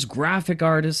writers, graphic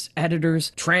artists,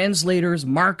 editors, translators,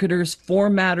 marketers,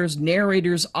 formatters,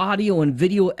 narrators, audio and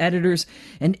video editors,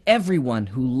 and everyone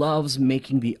who loves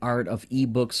making the art of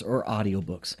ebooks or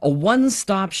audiobooks. A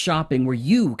one-stop shopping where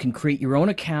you can create your own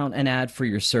account and ad for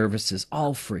your services,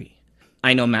 all free.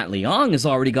 I know Matt Leong has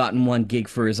already gotten one gig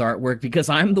for his artwork because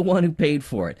I'm the one who paid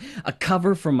for it. A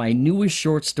cover for my newest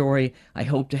short story I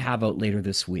hope to have out later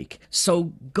this week.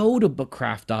 So go to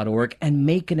bookcraft.org and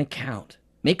make an account.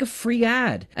 Make a free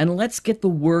ad and let's get the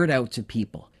word out to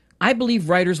people. I believe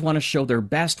writers want to show their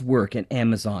best work at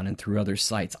Amazon and through other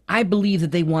sites. I believe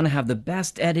that they want to have the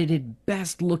best edited,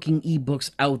 best looking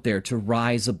ebooks out there to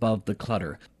rise above the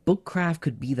clutter. Bookcraft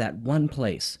could be that one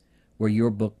place where your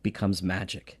book becomes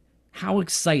magic. How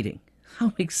exciting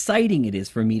it is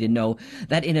for me to know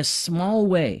that in a small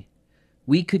way,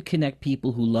 we could connect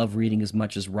people who love reading as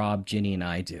much as Rob, Ginny, and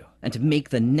I do, and to make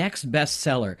the next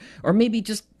bestseller, or maybe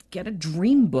just get a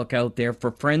dream book out there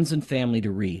for friends and family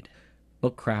to read.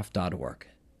 Bookcraft.org.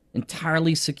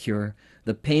 Entirely secure,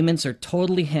 the payments are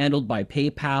totally handled by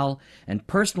PayPal, and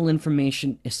personal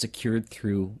information is secured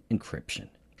through encryption.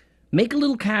 Make a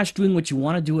little cash doing what you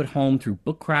want to do at home through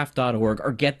bookcraft.org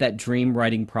or get that dream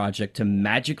writing project to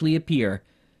magically appear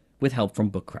with help from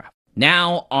Bookcraft.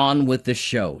 Now on with the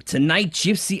show. Tonight,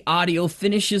 Gypsy Audio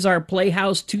finishes our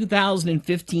Playhouse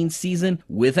 2015 season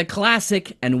with a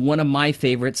classic and one of my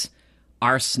favorites,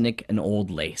 Arsenic and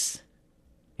Old Lace.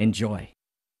 Enjoy.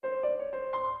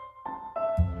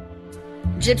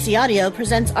 Gypsy Audio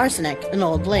presents Arsenic and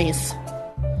Old Lace.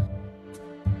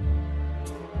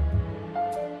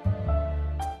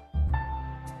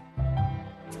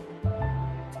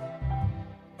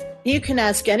 You can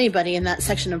ask anybody in that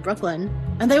section of Brooklyn,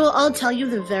 and they will all tell you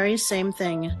the very same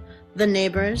thing. The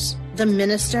neighbors, the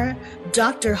minister,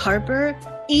 Dr. Harper,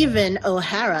 even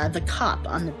O'Hara, the cop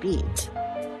on the beat.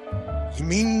 You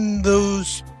mean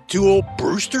those two old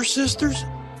Brewster sisters?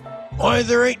 Why,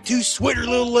 there ain't two sweeter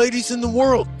little ladies in the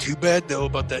world. Too bad, though,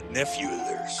 about that nephew of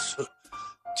theirs.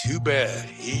 Too bad.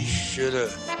 He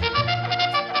should've...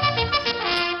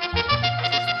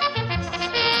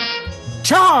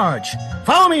 Charge!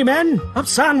 Follow me, men! Up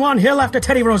San Juan Hill after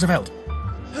Teddy Roosevelt.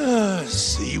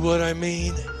 See what I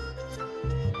mean?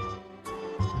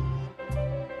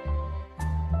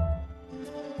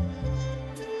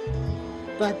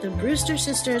 But the Brewster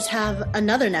sisters have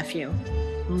another nephew,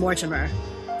 Mortimer.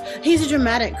 He's a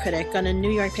dramatic critic on a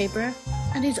New York paper,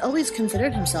 and he's always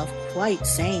considered himself quite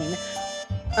sane.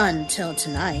 Until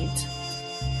tonight.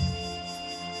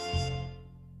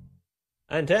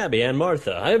 Aunt Abby and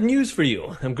Martha, I have news for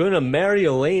you. I'm going to marry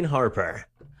Elaine Harper.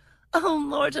 Oh,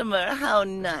 Mortimer, how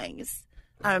nice.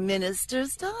 Our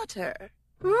minister's daughter.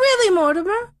 Really,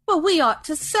 Mortimer? Well, we ought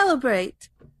to celebrate.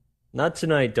 Not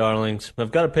tonight, darlings.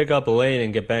 I've got to pick up Elaine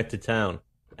and get back to town.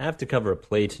 I have to cover a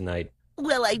play tonight.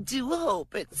 Well, I do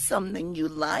hope it's something you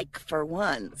like for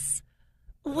once.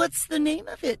 What's the name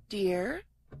of it, dear?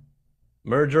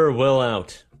 Murder Will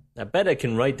Out. I bet I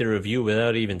can write the review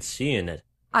without even seeing it.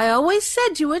 I always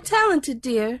said you were talented,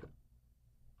 dear.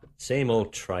 Same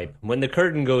old tripe. When the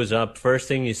curtain goes up, first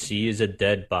thing you see is a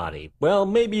dead body. Well,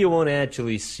 maybe you won't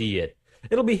actually see it.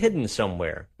 It'll be hidden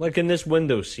somewhere, like in this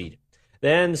window seat.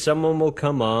 Then someone will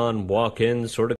come on, walk in, sort of